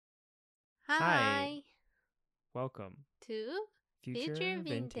Hi. Welcome To Future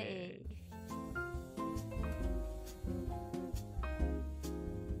Vintage.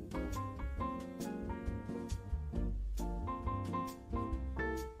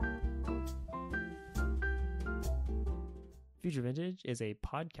 Future Vintage is a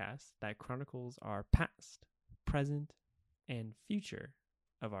podcast that chronicles our past, present, and future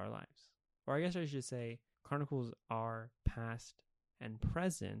of our lives. Or I guess I should say chronicles our past and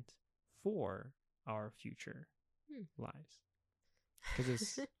present for our future lives. Because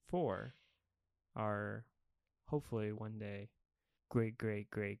it's for our, hopefully one day, great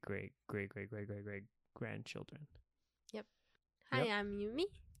grandchildren. Yep. Hi, I'm Yumi.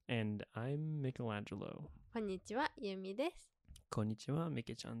 And I'm Michelangelo. こんにちは、Yumi です。こんにちは、ミ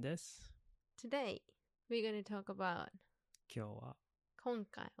ケちゃんです。Today, we're going to talk about 今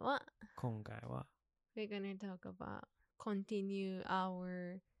回は we're going to talk about continue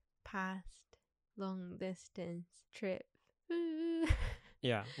our past long distance trip.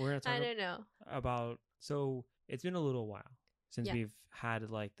 Yeah, we're going to talk I don't know. about, so it's been a little while since we've had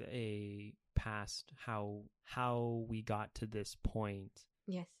like a past how we got to this point.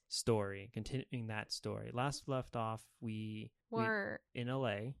 Yes. Story, continuing that story. Last left off, we were in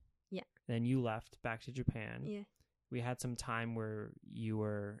LA. Yeah. Then you left back to Japan. Yeah. We had some time where you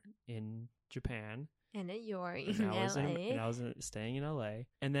were in Japan. And then you're in LA. And I was staying in LA.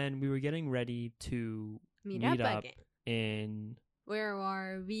 And then we were getting ready to meet up again. In... Where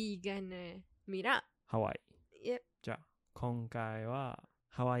are we gonna meet up? Hawaii. Yep. じゃあ、今回は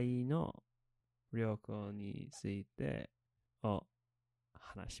ハワイの旅行についてを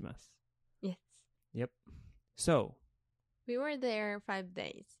話します。Yes. Yep. So, we were there 5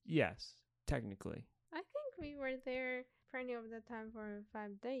 days. Yes, technically. I think we were there plenty of the time for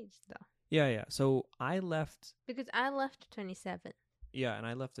 5 days, though. Yeah. So, I left... Because I left 27th. Yeah, and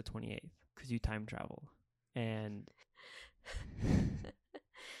I left the 28th because you time traveled. And...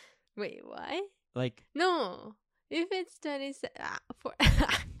 Wait, what? Like... No. If it's 27...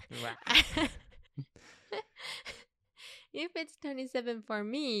 If it's 27 for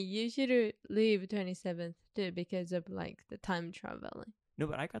me, you should leave 27th too because of like the time traveling. No,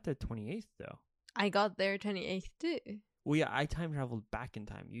 but I got there 28th though. I got there 28th too. Well, yeah, I time traveled back in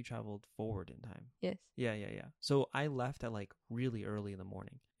time. You traveled forward in time. Yes. Yeah. So I left at like really early in the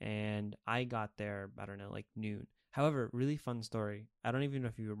morning and I got there, I don't know, like noon. However, really fun story. I don't even know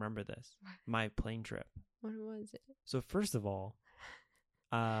if you remember this. My plane trip. What was it? So first of all,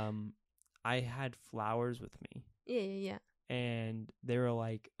 I had flowers with me. Yeah. And they were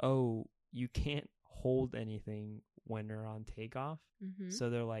like, oh, you can't hold anything when you're on takeoff. Mm-hmm. So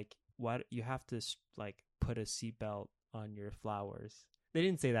they're like, what? You have to like put a seatbelt on your flowers. They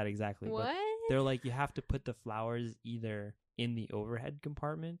didn't say that exactly. What? But they're like, you have to put the flowers either in the overhead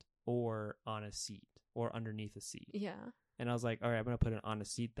compartment or on a seat or underneath a seat. Yeah. And I was like, all right, I'm going to put it on a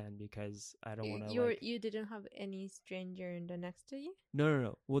seat then because I don't want to You didn't have any stranger in the next to you?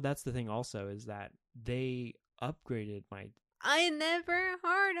 No. Well, that's the thing also is that they upgraded my... I never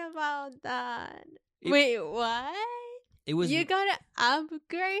heard about that. Wait, what? It was... You got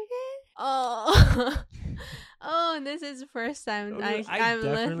upgraded? Oh. Oh, this is the first time I'm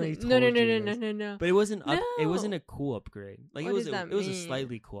definitely told you No. But it wasn't it wasn't a cool upgrade. Like what it was a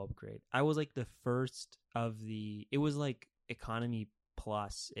slightly cool upgrade. I was like the first of the... It was like economy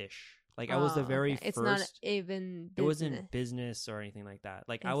plus-ish. Like I was the very first... It's not even business. It wasn't business or anything like that.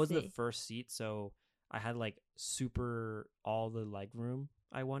 Like I was the first seat, so I had like super all the leg room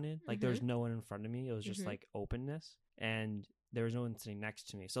I wanted. Like there was no one in front of me. It was just like openness, and there was no one sitting next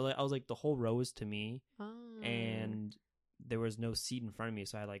to me. So like, I was like the whole row was to me, and there was no seat in front of me.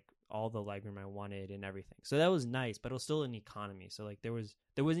 So I had like all the leg room I wanted and everything. So that was nice, but it was still in economy. So like there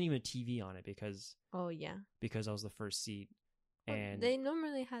wasn't even a TV on it because because I was the first seat. And they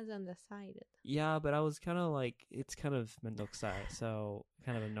normally has on the side. Yeah, but I was kind of like, it's kind of mendokusai, so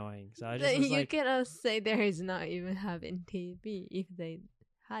kind of annoying. So I just was you cannot say there is not even having TV if they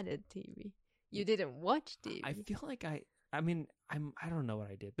had a TV. You didn't watch TV. I feel like I don't know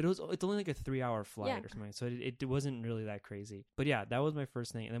what I did, but it's only like a 3-hour flight or something, so it wasn't really that crazy. But yeah, that was my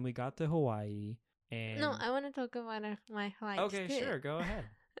first thing, and then we got to Hawaii. And no, I want to talk about my flight. Okay, too. Sure, go ahead.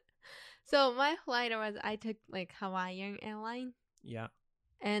 So my flight I took like Hawaiian airline. Yeah.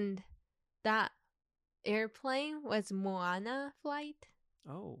 And that airplane was Moana flight.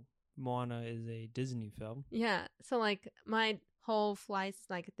 Oh, Moana is a Disney film. Yeah. So like my whole flight's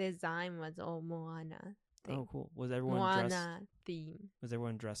like design was all Moana thing. Oh, cool. Was everyone Moana theme. Was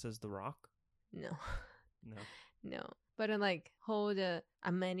everyone dressed as The Rock? No. No. No. but like whole the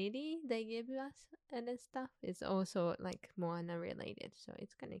amenity they give us and stuff is also like Moana related, so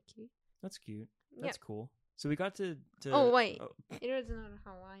it's kind of cute. That's cute. That's cool. So we got to oh wait, it was not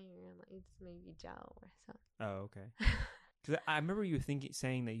Hawaiian, it's maybe Jao or something. Oh, okay. Because I remember you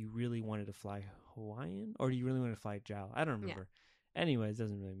saying that you really wanted to fly Hawaiian, or do you really want to fly Jao? I don't remember. Yeah. Anyways, it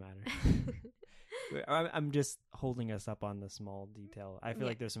doesn't really matter. I'm just holding us up on the small detail. I feel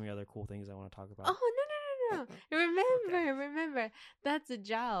like there's so many other cool things I want to talk about. Oh, no. Remember. That's a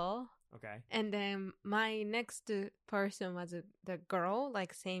Jao. Okay. And then my next person was the girl,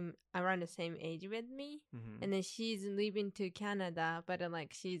 like around the same age with me. Mm-hmm. And then she's leaving to Canada, but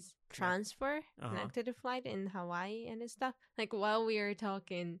like she's connected to flight in Hawaii and stuff. Like while we were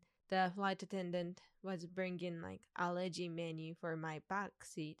talking, the flight attendant was bringing like allergy menu for my back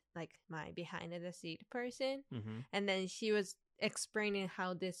seat, like my behind the seat person. Mm-hmm. And then she was explaining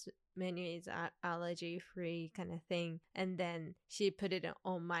how this menu is allergy free kind of thing, and then she put it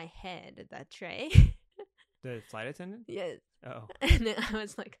on my head, that tray. The flight attendant? Yes. Oh. And then I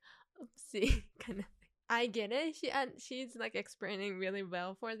was like, oopsie, kind of thing. I get it. She's like explaining really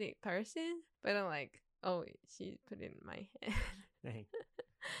well for the person, but I'm like, oh, she put it in my head. Dang.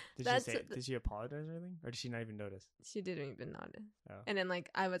 Did she apologize or anything, or did she not even notice? She didn't even notice. Oh. And then like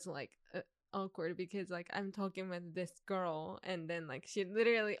I was like awkward because like I'm talking with this girl, and then like she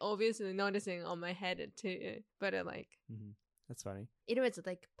literally obviously noticing on my head too, but mm-hmm. That's funny. It was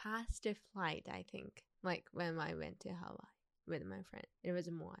like past the flight, I think, like when I went to Hawaii with my friend. It was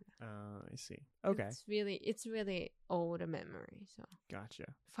Moana. I see. Okay. It's really old memory. So gotcha.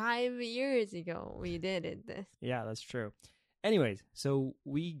 5 years ago we did this. Yeah, that's true. Anyways, so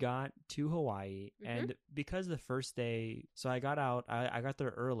we got to Hawaii, mm-hmm. and because the first day, so I got out, I got there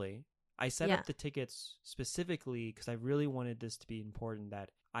early. I set up the tickets specifically because I really wanted this to be important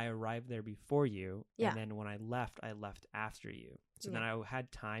that I arrived there before you, and then when I left after you. So then I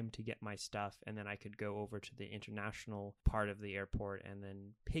had time to get my stuff, and then I could go over to the international part of the airport and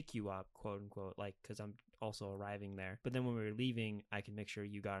then pick you up, quote unquote, like, because I'm also arriving there. But then when we were leaving, I could make sure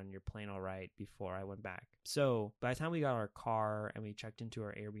you got on your plane all right before I went back. So by the time we got our car and we checked into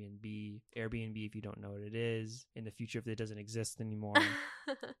our Airbnb, if you don't know what it is, in the future if it doesn't exist anymore,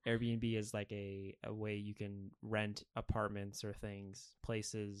 Airbnb is like a way you can rent apartments or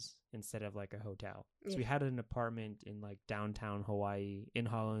places instead of like a hotel. So we had an apartment in like downtown Hawaii, in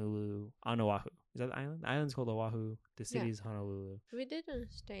Honolulu, on Oahu. Is that the island? The island's called Oahu. The city is Honolulu. We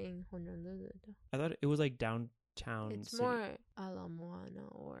didn't stay in Honolulu though. I thought it was like downtown. It's city. more Ala Moana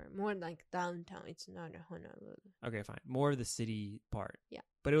or more like downtown. It's not a Honolulu. Okay, fine. More of the city part. Yeah.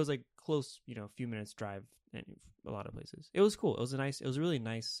 But it was like close, a few minutes drive in a lot of places. It was cool. It was a really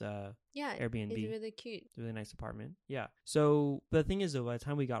nice Airbnb. It's really cute. It's a really nice apartment. Yeah. So the thing is, though, by the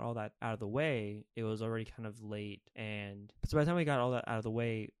time we got all that out of the way, it was already kind of late. So by the time we got all that out of the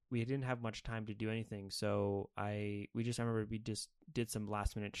way, we didn't have much time to do anything. So I remember we just did some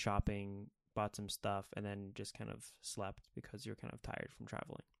last minute shopping, bought some stuff, and then just kind of slept because you're kind of tired from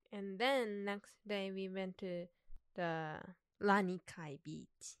traveling. And then next day we went to the Lanikai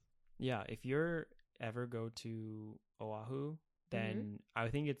Beach. Yeah, if you're ever go to Oahu, then I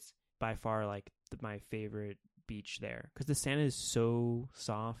think it's by far like my favorite beach there because the sand is so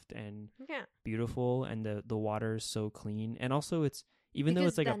soft and beautiful, and the water is so clean, and also it's though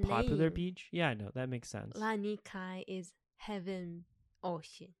it's like a popular beach. Yeah, no, that makes sense. Lanikai is heaven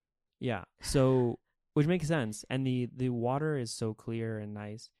ocean. Yeah, so which makes sense, and the water is so clear and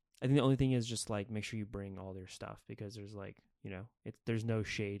nice. I think the only thing is just like make sure you bring all your stuff because there's like there's no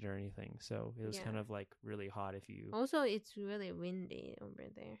shade or anything, so it was kind of like really hot if you. Also, it's really windy over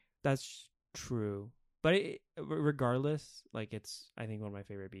there. That's true, but regardless, like it's I think one of my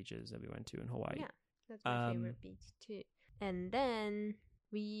favorite beaches that we went to in Hawaii. Yeah, that's my favorite beach too. And then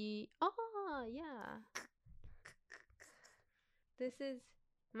this is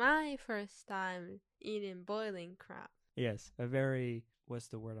my first time eating boiling crab. Yes, what's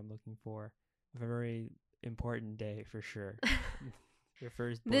the word I'm looking for? A very important day for sure. Your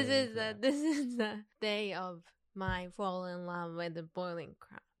first this is the day of my fall in love with the boiling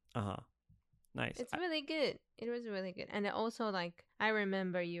crab. Nice. It's really good. It was really good. And also like I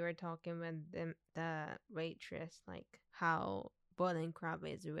remember you were talking with the waitress like how boiling crab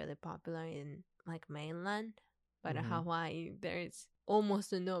is really popular in like mainland, but Hawaii there's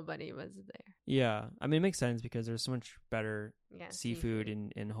almost nobody was there. Yeah, I mean it makes sense because there's so much better seafood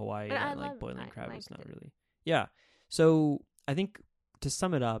in Hawaii, and like boiling crab is not really. Yeah, so I think to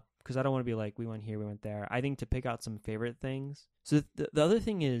sum it up, because I don't want to be like we went here, we went there. I think to pick out some favorite things. So the other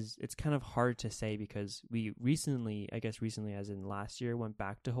thing is it's kind of hard to say because we recently as in last year, went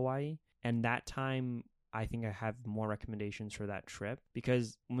back to Hawaii, and that time I think I have more recommendations for that trip,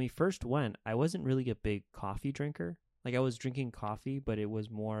 because when we first went, I wasn't really a big coffee drinker. Like I was drinking coffee, but it was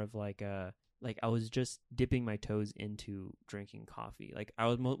more of like I was just dipping my toes into drinking coffee. Like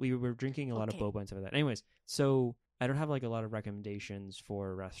we were drinking a lot of boba and stuff like that. Anyways, so I don't have like a lot of recommendations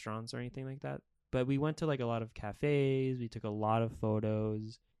for restaurants or anything like that. But we went to like a lot of cafes. We took a lot of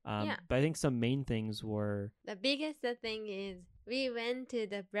photos. But I think some main things were... The biggest thing is we went to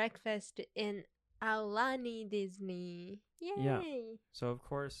the breakfast in Aulani Disney. Yay! Yeah. So, of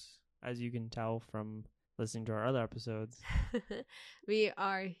course, as you can tell from listening to our other episodes, we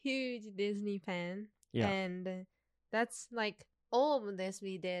are huge Disney fan. Yeah. And that's like all of this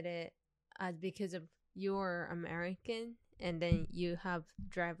we did it because of you're American and then you have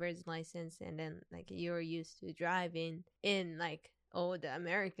driver's license and then like you're used to driving in like all the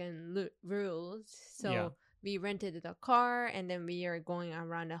American rules. So we rented the car and then we are going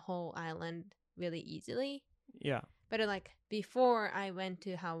around the whole island really easily. Yeah. But like before I went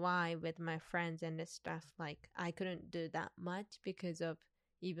to Hawaii with my friends and stuff, like I couldn't do that much because of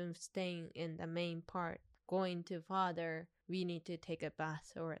even staying in the main part. Going to farther, we need to take a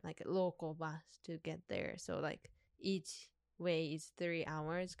bus or like a local bus to get there. So like each way is 3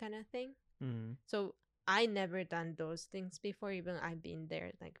 hours kind of thing. Mm-hmm. So I never done those things before, even I've been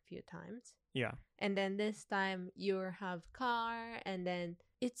there like a few times. Yeah. And then this time you have car and then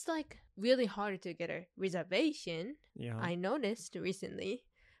it's like really hard to get a reservation. Yeah. I noticed recently.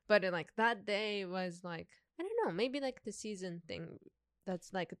 But like that day was like, I don't know, maybe like the season thing.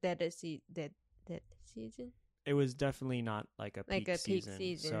 That's like dead season. It was definitely not like a peak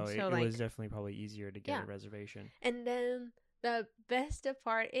season. So it like, was definitely probably easier to get a reservation. And then the best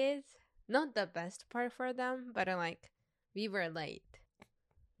part is, not the best part for them, but like we were late.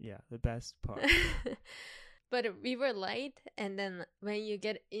 Yeah, the best part. But we were late, and then when you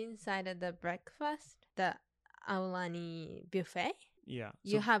get inside of the breakfast, the Aulani buffet,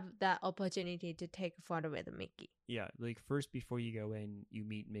 you have that opportunity to take a photo with Mickey. Yeah, like first before you go in, you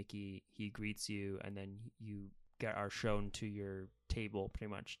meet Mickey, he greets you, and then you are shown to your table pretty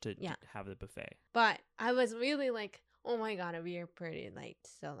much to have the buffet. But I was really like, oh my god, we are pretty late,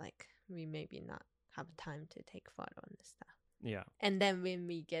 so like we maybe not have time to take photo and stuff. Yeah. And then when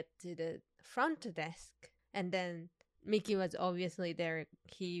we get to the front desk, and then Mickey was obviously there,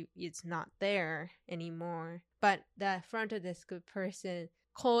 he is not there anymore. But the front desk person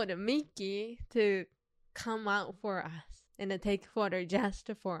called Mickey to come out for us and then take photo just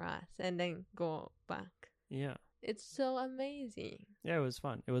for us and then go back. Yeah. It's so amazing. Yeah, it was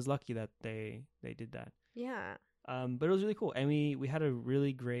fun. It was lucky that they did that. Yeah. But it was really cool. And we had a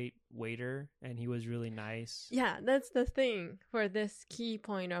really great waiter and he was really nice. Yeah, that's the thing for this key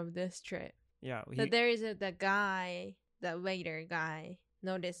point of this trip. Yeah. So there is the waiter guy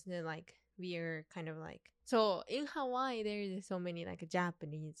noticed that like we're kind of like, so in Hawaii there is so many like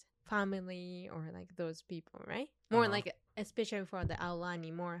Japanese family or like those people, right? More like, especially for the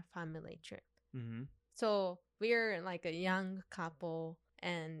Aulani, more family trip. Mm-hmm. So we're like a young couple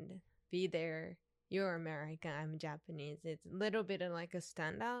and be there. You're American, I'm Japanese. It's a little bit of like a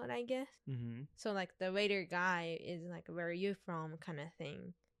standout, I guess. Mm-hmm. So like the waiter guy is like, where are you from kind of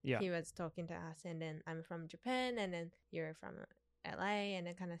thing. Yeah. He was talking to us and then I'm from Japan and then you're from LA and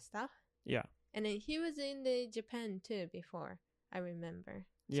that kind of stuff. Yeah. And then he was in the Japan too before, I remember.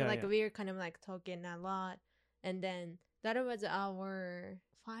 So yeah, like we were kind of like talking a lot. And then that was our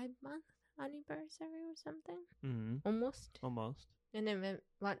 5-month anniversary or something. Mm-hmm. Almost. And then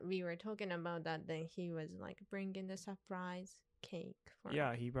what we were talking about that, then he was like bringing the surprise cake for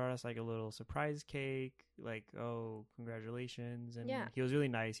us. He brought us like a little surprise cake, like, oh, congratulations. And he was really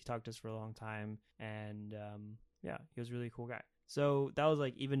nice. He talked to us for a long time. And he was a really cool guy. So that was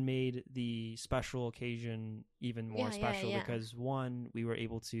like even made the special occasion even more special because one, we were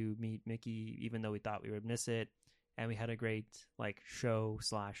able to meet Mickey even though we thought we would miss it. And we had a great like show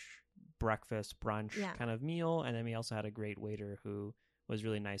 / breakfast brunch kind of meal. And then we also had a great waiter who was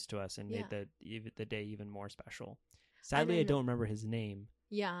really nice to us and made the day even more special. Sadly, I don't remember his name.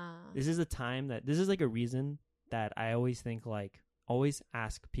 Yeah. This is like a reason that I always think like always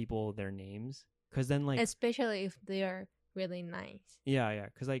ask people their names. Because then like... Especially if they're really nice. Yeah.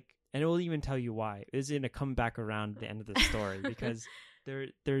 Because like... And it will even tell you why. It's going to come back around at the end of the story. Because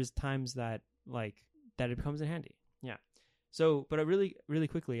there's times that like... That it becomes in handy. Yeah. So, but really, really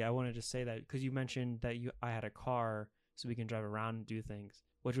quickly, I want to just say that because you mentioned that I had a car so we can drive around and do things,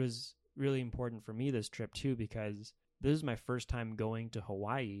 which was really important for me this trip too, because this is my first time going to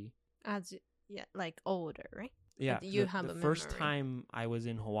Hawaii. Like older, right? Yeah. You have the first time I was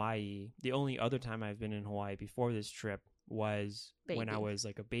in Hawaii, the only other time I've been in Hawaii before this trip was when I was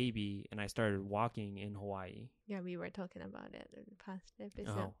like a baby and I started walking in Hawaii. Yeah, we were talking about it in the past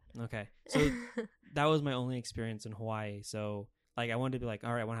episode. Oh, okay. So that was my only experience in Hawaii. So like I wanted to be like,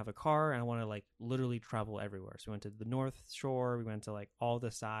 all right, I want to have a car and I want to like literally travel everywhere. So we went to the North Shore. We went to like all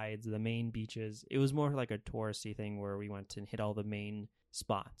the sides, the main beaches. It was more like a touristy thing where we went to hit all the main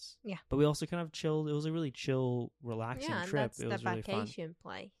spots. Yeah. But we also kind of chilled. It was a really chill, relaxing trip. It was really fun. Vacation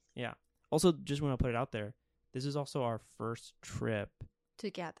place. Yeah. Also, just want to put it out there, this is also our first trip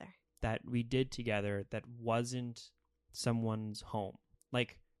together that we did together that wasn't someone's home.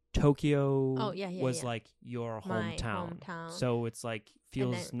 Like Tokyo was like your hometown. So it's like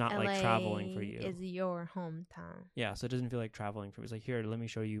feels not LA like traveling for you. Is your hometown. Yeah, so it doesn't feel like traveling for me. It's like, here, let me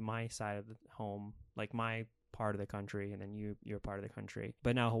show you my side of the home, like my part of the country, and then your part of the country.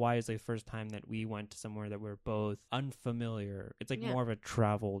 But now Hawaii is like the first time that we went to somewhere that we're both unfamiliar. It's like more of a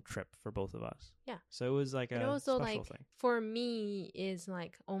travel trip for both of us. Yeah. So it was like a also special like thing. For me is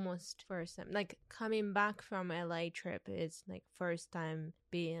like almost first time. Like coming back from LA trip is like first time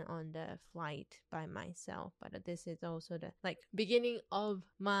being on the flight by myself. But this is also the like beginning of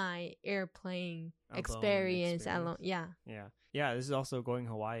my airplane experience alone. Yeah. Yeah. Yeah, this is also going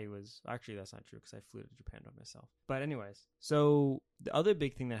Hawaii was... Actually, that's not true because I flew to Japan by myself. But anyways, so the other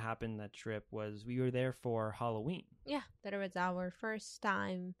big thing that happened that trip was we were there for Halloween. Yeah, that was our first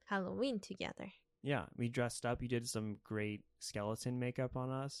time Halloween together. Yeah, we dressed up. You did some great skeleton makeup on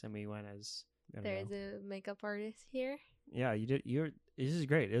us, and we went as... There's a makeup artist here. Yeah, you did. This is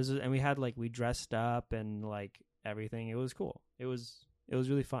great. It was, and we had like... We dressed up and like everything. It was cool. It was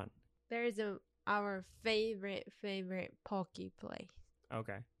really fun. There's our favorite poke place.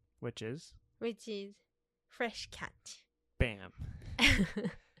 Okay. Which is Fresh Cat. Bam.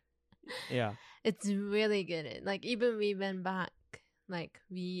 Yeah. It's really good. Like even we went back, like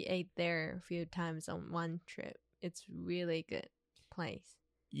we ate there a few times on one trip. It's really good place.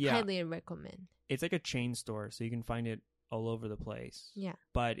 Yeah. Highly recommend. It's like a chain store, so you can find it all over the place. Yeah.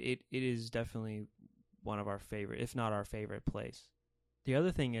 But it is definitely one of our favorite, if not our favorite place. The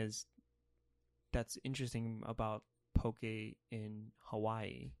other thing is that's interesting about poke in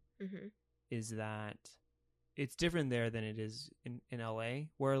Hawaii is that it's different there than it is in LA,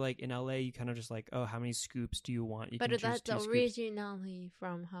 where like in LA you kind of just like, oh, how many scoops do you want? But that's originally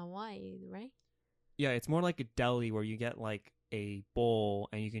from Hawaii, right? Yeah, it's more like a deli where you get like a bowl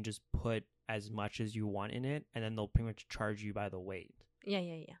and you can just put as much as you want in it, and then they'll pretty much charge you by the weight. Yeah.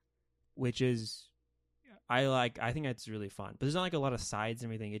 Which is... I think it's really fun. But there's not like a lot of sides and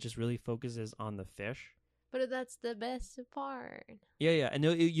everything. It just really focuses on the fish. But that's the best part. Yeah. And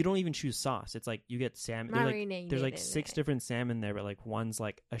you don't even choose sauce. It's like you get salmon. There's like 6 different salmon there, but like one's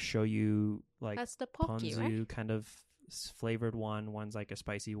like a shoyu, like that's the poke, ponzu right? kind of flavored one. One's like a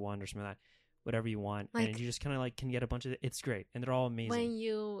spicy one or something like that. Whatever you want. Like, and you just kind of like can get a bunch of it. It's great. And they're all amazing. When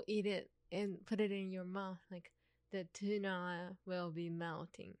you eat it and put it in your mouth, like the tuna will be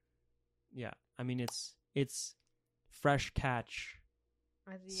melting. Yeah. I mean, it's fresh catch,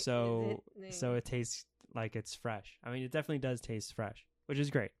 so it tastes like it's fresh. I mean, it definitely does taste fresh, which is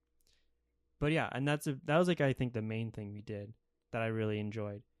great. But yeah, and that was like I think the main thing we did that I really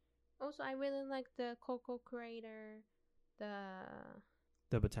enjoyed. Also, I really like the Cocoa Crater,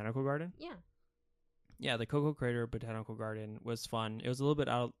 the botanical garden. Yeah, the Cocoa Crater Botanical Garden was fun. It was a little bit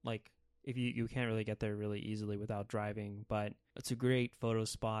out, like if you can't really get there really easily without driving, but it's a great photo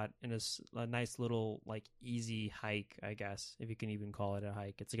spot and it's a nice little like easy hike, I guess, if you can even call it a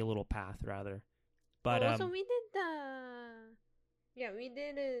hike. It's like a little path rather. But also we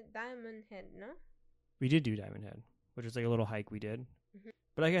did a Diamond Head, no? We did do Diamond Head, which was like a little hike we did.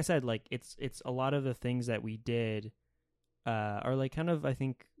 But like I said, like it's a lot of the things that we did are like kind of, I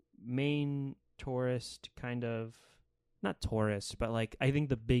think, main tourist kind of, not tourists, but like I think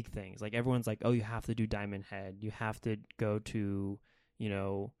the big things, like everyone's like, oh, you have to do Diamond Head, you have to go to,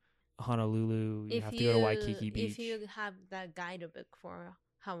 Honolulu, you have to go to Waikiki Beach. If you have the guidebook for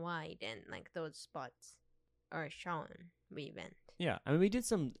Hawaii, then like those spots are shown. We went. Yeah, I mean, we did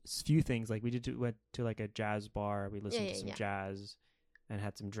some few things. Like we went to like a jazz bar. We listened to some jazz and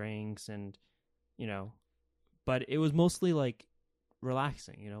had some drinks, and but it was mostly like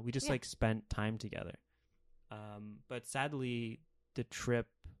relaxing. We just like spent time together. But sadly, the trip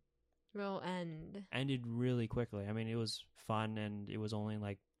ended really quickly. I mean, it was fun, and it was only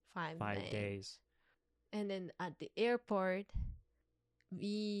like 5 days. And then at the airport,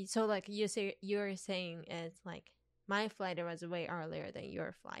 so like you're saying it's like my flight was way earlier than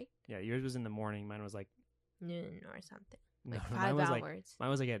your flight. Yeah, yours was in the morning. Mine was like noon or something. No, like 5 hours. Mine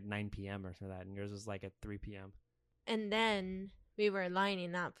was like at 9 p.m. or something like that, and yours was like at 3 p.m. And then we were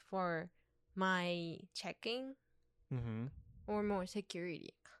lining up for my check-in or more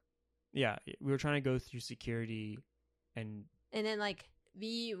security. Yeah, we were trying to go through security and then like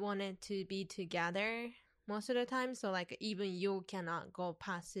we wanted to be together most of the time, so like even you cannot go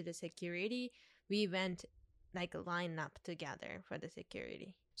past the security, we went like line up together for the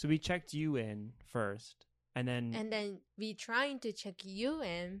security. So we checked you in first, and then we trying to check you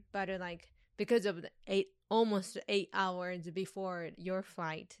in, but like because of the almost 8 hours before your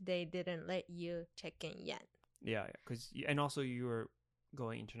flight, they didn't let you check in yet. Yeah, because and also you were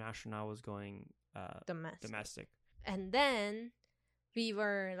going international, I was going domestic. And then we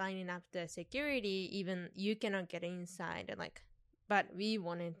were lining up the security, even you cannot get inside, like, but we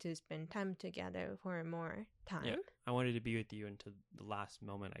wanted to spend time together for more time. Yeah, I wanted to be with you until the last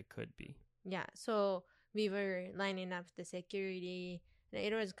moment I could be. Yeah, so we were lining up the security, and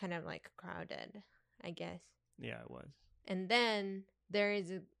it was kind of like crowded, I guess. Yeah, it was. And then there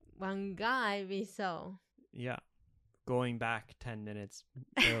is one guy we saw. Yeah, going back 10 minutes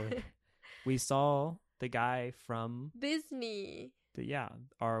early. We saw the guy from Disney.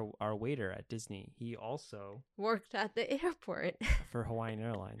 Our waiter at Disney. He also worked at the airport for Hawaiian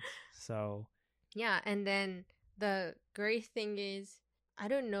Airlines. So yeah, and then the great thing is, I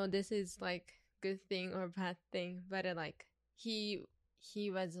don't know this is like good thing or bad thing, but like he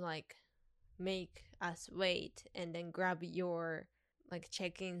was like make us wait and then grab your like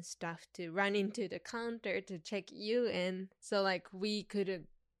check-in stuff to run into the counter to check you in, so like we could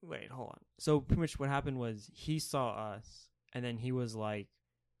wait, hold on. So pretty much what happened was he saw us and then he was like,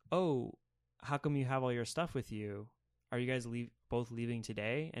 "Oh, how come you have all your stuff with you? Are you guys both leaving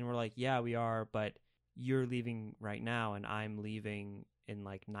today?" And we're like, "Yeah, we are, but you're leaving right now and I'm leaving in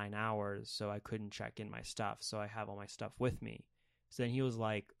like 9 hours, so I couldn't check in my stuff, so I have all my stuff with me." So then he was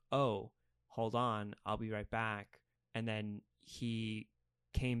like, "Oh, hold on, I'll be right back." And then he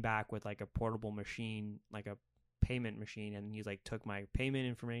came back with like a portable machine, like a payment machine, and he's like took my payment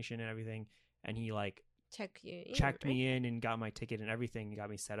information and everything, and he like checked me in and got my ticket and everything and got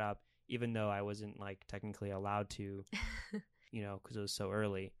me set up, even though I wasn't like technically allowed to, you know, because it was so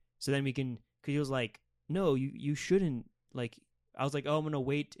early. So then because he was like, "No, you shouldn't." Like, I was like, "Oh, I'm gonna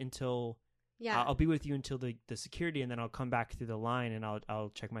wait until I'll be with you until the security, and then I'll come back through the line and I'll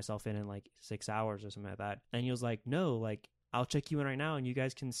check myself in like 6 hours or something like that." And he was like, "No, like I'll check you in right now, and you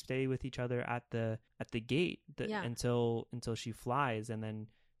guys can stay with each other at the gate until she flies, and then,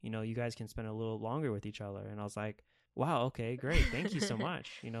 you know, you guys can spend a little longer with each other." And I was like, "Wow, okay, great, thank you so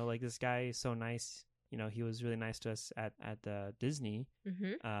much." You know, like this guy is so nice. You know, he was really nice to us at the Disney,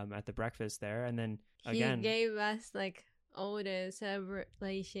 at the breakfast there, and then again he gave us like all the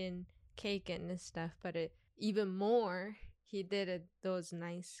celebration cake and stuff, but even more, he did those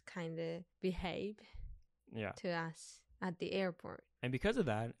nice kind of behave to us at the airport. And because of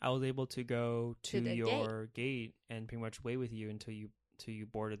that, I was able to go to your gate and pretty much wait with you until you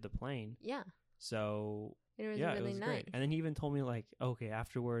boarded the plane. Yeah. So it was really it was nice. Great. And then he even told me like, okay,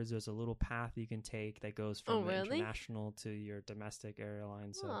 afterwards there's a little path you can take that goes from the international to your domestic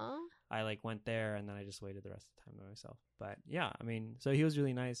airline. So I like went there and then I just waited the rest of the time by myself. But yeah, I mean, so he was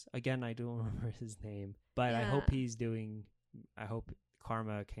really nice. Again, I don't remember his name, but I hope I hope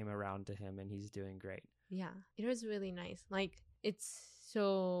karma came around to him and he's doing great. Yeah, it was really nice. Like, it's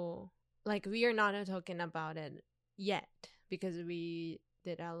so, like, we are not talking about it yet because we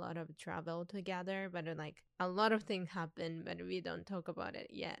did a lot of travel together, but like a lot of things happened, but we don't talk about it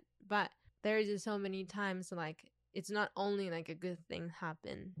yet. But there's just so many times like it's not only like a good thing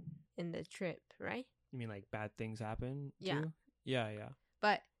happen in the trip, right? You mean like bad things happen too? Yeah.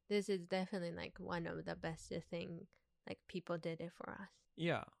 But this is definitely like one of the best thing, like people did it for us.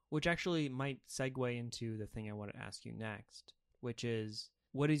 Yeah, which actually might segue into the thing I want to ask you next, which is,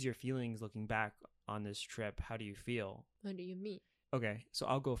 what is your feelings looking back on this trip? How do you feel? What do you mean? Okay, so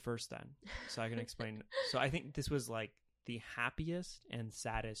I'll go first then, so I can explain. So I think this was like the happiest and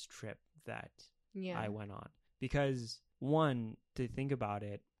saddest trip that I went on. Because one, to think about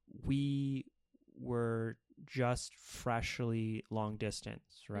it, we were just freshly long distance,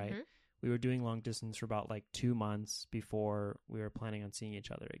 right? Mm-hmm. We were doing long distance for about like 2 months before we were planning on seeing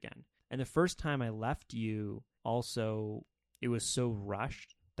each other again. And the first time I left you, also, it was so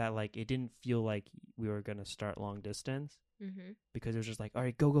rushed that like it didn't feel like we were going to start long distance. Mm-hmm. Because it was just like, all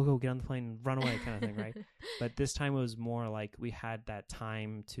right, go, get on the plane, run away kind of thing, right? But this time it was more like we had that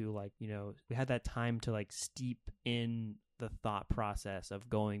time to like, you know, steep in the thought process of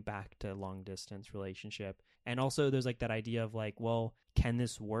going back to long distance relationship. And also there's like that idea of like, well, can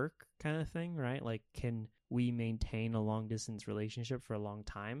this work kind of thing, right? Like, can we maintain a long distance relationship for a long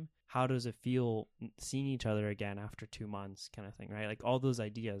time? how does it feel seeing each other again after 2 months kind of thing, right? Like all those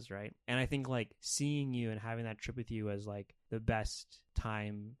ideas, right? And I think like seeing you and having that trip with you was like the best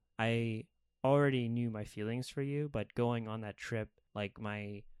time. I already knew my feelings for you, but going on that trip, like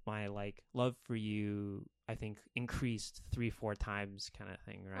my like love for you, I think increased 3-4 times kind of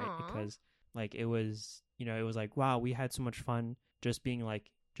thing, right? Aww. Because like it was, you know, it was like, wow, we had so much fun just being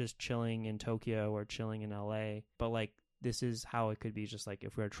like just chilling in Tokyo or chilling in LA, but like this is how it could be just like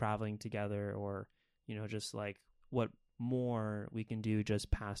if we're traveling together, or you know, just like what more we can do just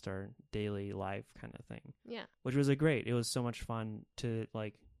past our daily life kind of thing. Yeah, which was it was so much fun to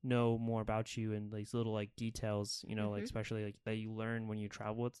like know more about you and these little like details, you know, like especially like that you learn when you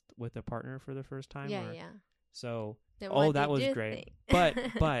travel with a partner for the first time. Yeah. So then all that was great. but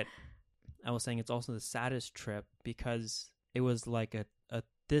I was saying it's also the saddest trip because it was like a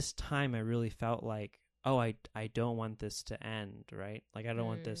this time I really felt like, oh, I don't want this to end, right? Like I don't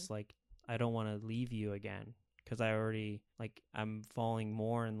want this, like I don't want to leave you again, because I already like I'm falling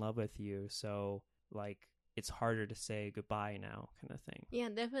more in love with you, so like it's harder to say goodbye now kind of thing. Yeah,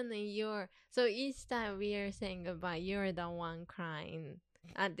 definitely. So each time we are saying goodbye, you're the one crying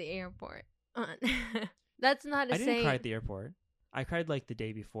at the airport. That's not the same. I didn't cry at the airport. I cried like the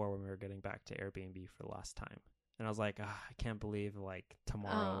day before when we were getting back to Airbnb for the last time. And I was like, I can't believe like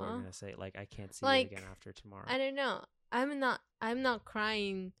tomorrow we're going to say like I can't see you again after tomorrow. I don't know. I'm not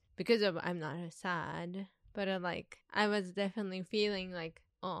crying because of I'm not sad, but like I was definitely feeling like,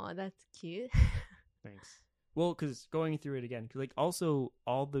 oh, that's cute. Thanks. Well, because going through it again, because like also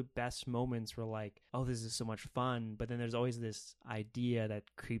all the best moments were like, oh, this is so much fun. But then there's always this idea that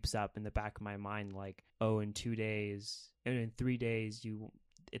creeps up in the back of my mind, like, oh, in 2 days, and in 3 days,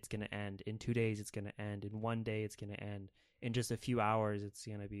 it's going to end. In 2 days, it's going to end. In 1 day, it's going to end. In just a few hours, it's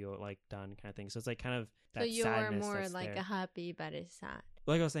going to be like done kind of thing. So it's like kind of that sadness. So you are more like a happy, but it's sad.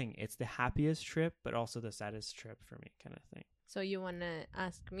 Like I was saying, it's the happiest trip, but also the saddest trip for me kind of thing. So you want to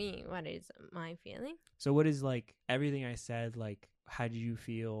ask me what is my feeling? So what is like everything I said, like how did you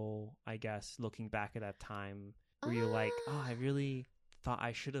feel, I guess, looking back at that time? Were you like, oh, I really thought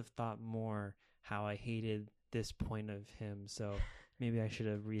I should have thought more how I hated this point of him, so maybe I should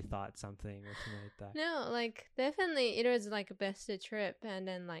have rethought something or something like that? No, like definitely it was like a best trip, and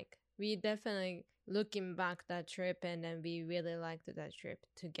then like we definitely looking back that trip, and then we really liked that trip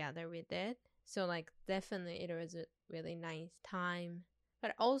together with it. So like definitely it was a really nice time.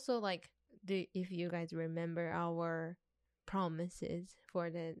 But also like if you guys remember our promises for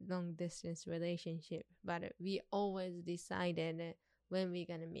the long distance relationship, but we always decided when we're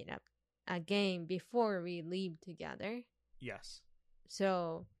gonna meet up again before we leave together. Yes.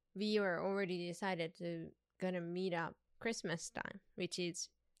 So we were already decided to gonna meet up Christmas time, which is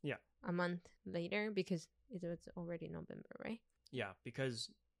a month later, because it was already November, right? Yeah,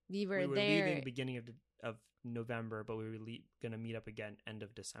 because we were there leaving beginning of November, but we were going to meet up again end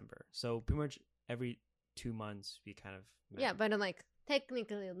of December. So pretty much every 2 months we kind of met. Yeah, but like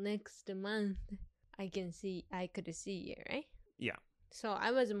technically next month I could see you, right? Yeah. So I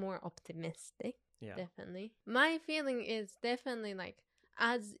was more optimistic. Yeah. Definitely. My feeling is definitely like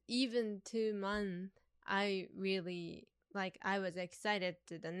as even 2 months, I really like I was excited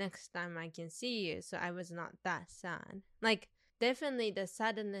to the next time I can see you, so I was not that sad. Like definitely the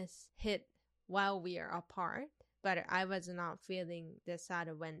sadness hit while we are apart, but I was not feeling the sad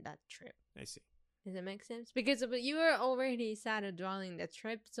when that trip. I see. Does that make sense? Because you were already sad during the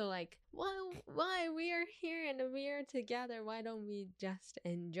trip, so like, why we are here and we are together? Why don't we just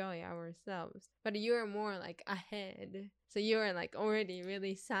enjoy ourselves? But you are more like ahead, so you are like already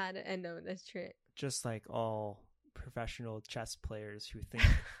really sad at the end of the trip. Just like all professional chess players who think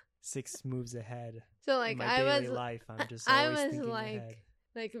 6 moves ahead. So like in my daily life, I'm just always thinking ahead.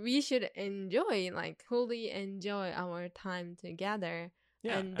 Like we should enjoy, like fully enjoy our time together.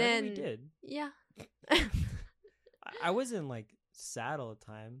 Yeah, and then we did. Yeah. I wasn't like sad all the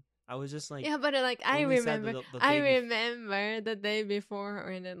time. I was just like, yeah, but like I remember the day before,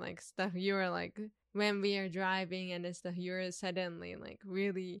 or then like stuff you were like when we are driving and stuff, you were suddenly like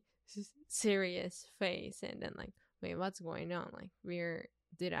really serious face, and then like, wait, what's going on? Like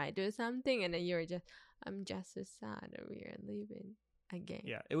did I do something? And then you were just, I'm just so sad that we are leaving again.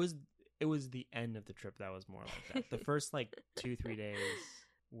 Yeah, it was the end of the trip that was more like that. The first like 2-3 days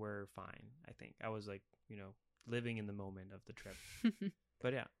were fine. I think I was like, living in the moment of the trip.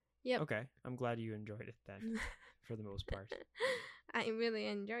 But yeah. Yep. Okay. I'm glad you enjoyed it then, for the most part. I really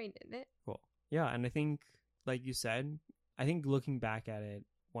enjoyed it. Cool. Yeah, and I think, like you said, I think looking back at it,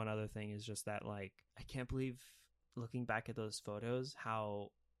 one other thing is just that, like, I can't believe looking back at those photos, how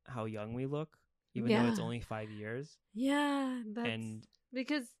young we look, even though it's only 5 years. Yeah, and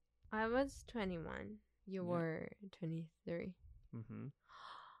because I was 21. You were 23. Mm-hmm.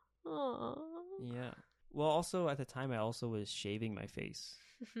 Aww. Yeah. Well, also at the time, I also was shaving my face.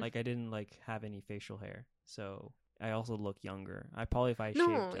 Like I didn't like have any facial hair, so I also look younger. I probably if I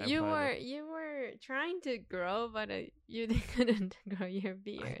No, shaved, you were trying to grow, but you couldn't grow your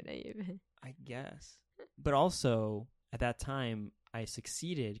beard even. I guess. But also at that time, I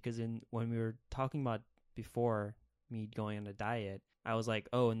succeeded because when we were talking about before me going on a diet, I was like,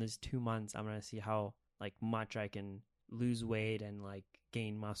 oh, in these 2 months, I'm gonna see how like much I can lose weight and like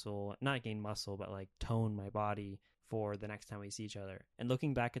gain muscle, not gain muscle, but like tone my body for the next time we see each other. And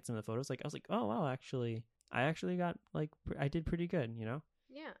looking back at some of the photos, like I was like, oh wow, I actually got like I did pretty good, you know?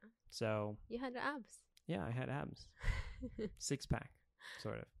 Yeah. So you had abs. Yeah, I had abs. 6-pack,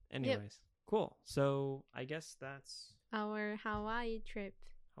 sort of. Anyways, cool. So I guess that's our Hawaii trip.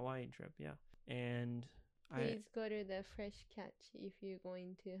 Yeah. And please go to the Fresh Catch if you're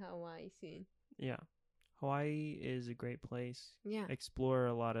going to Hawaii soon. Yeah. Hawaii is a great place. Yeah. Explore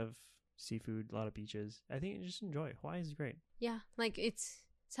a lot of seafood, a lot of beaches. I think just enjoy. Hawaii is great. Yeah. Like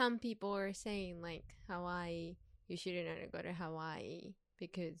some people are saying like Hawaii, you shouldn't go to Hawaii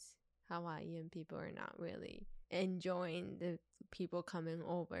because Hawaiian people are not really enjoying the people coming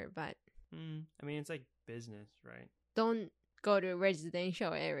over. But I mean, it's like business, right? Don't go to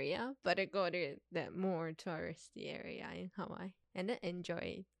residential area, but go to the more touristy area in Hawaii and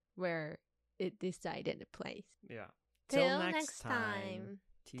enjoy where it decided place. Yeah. Till next time.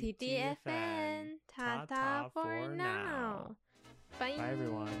 TTFN. Ta-ta for now. Bye. Bye,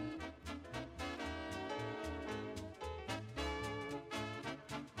 everyone.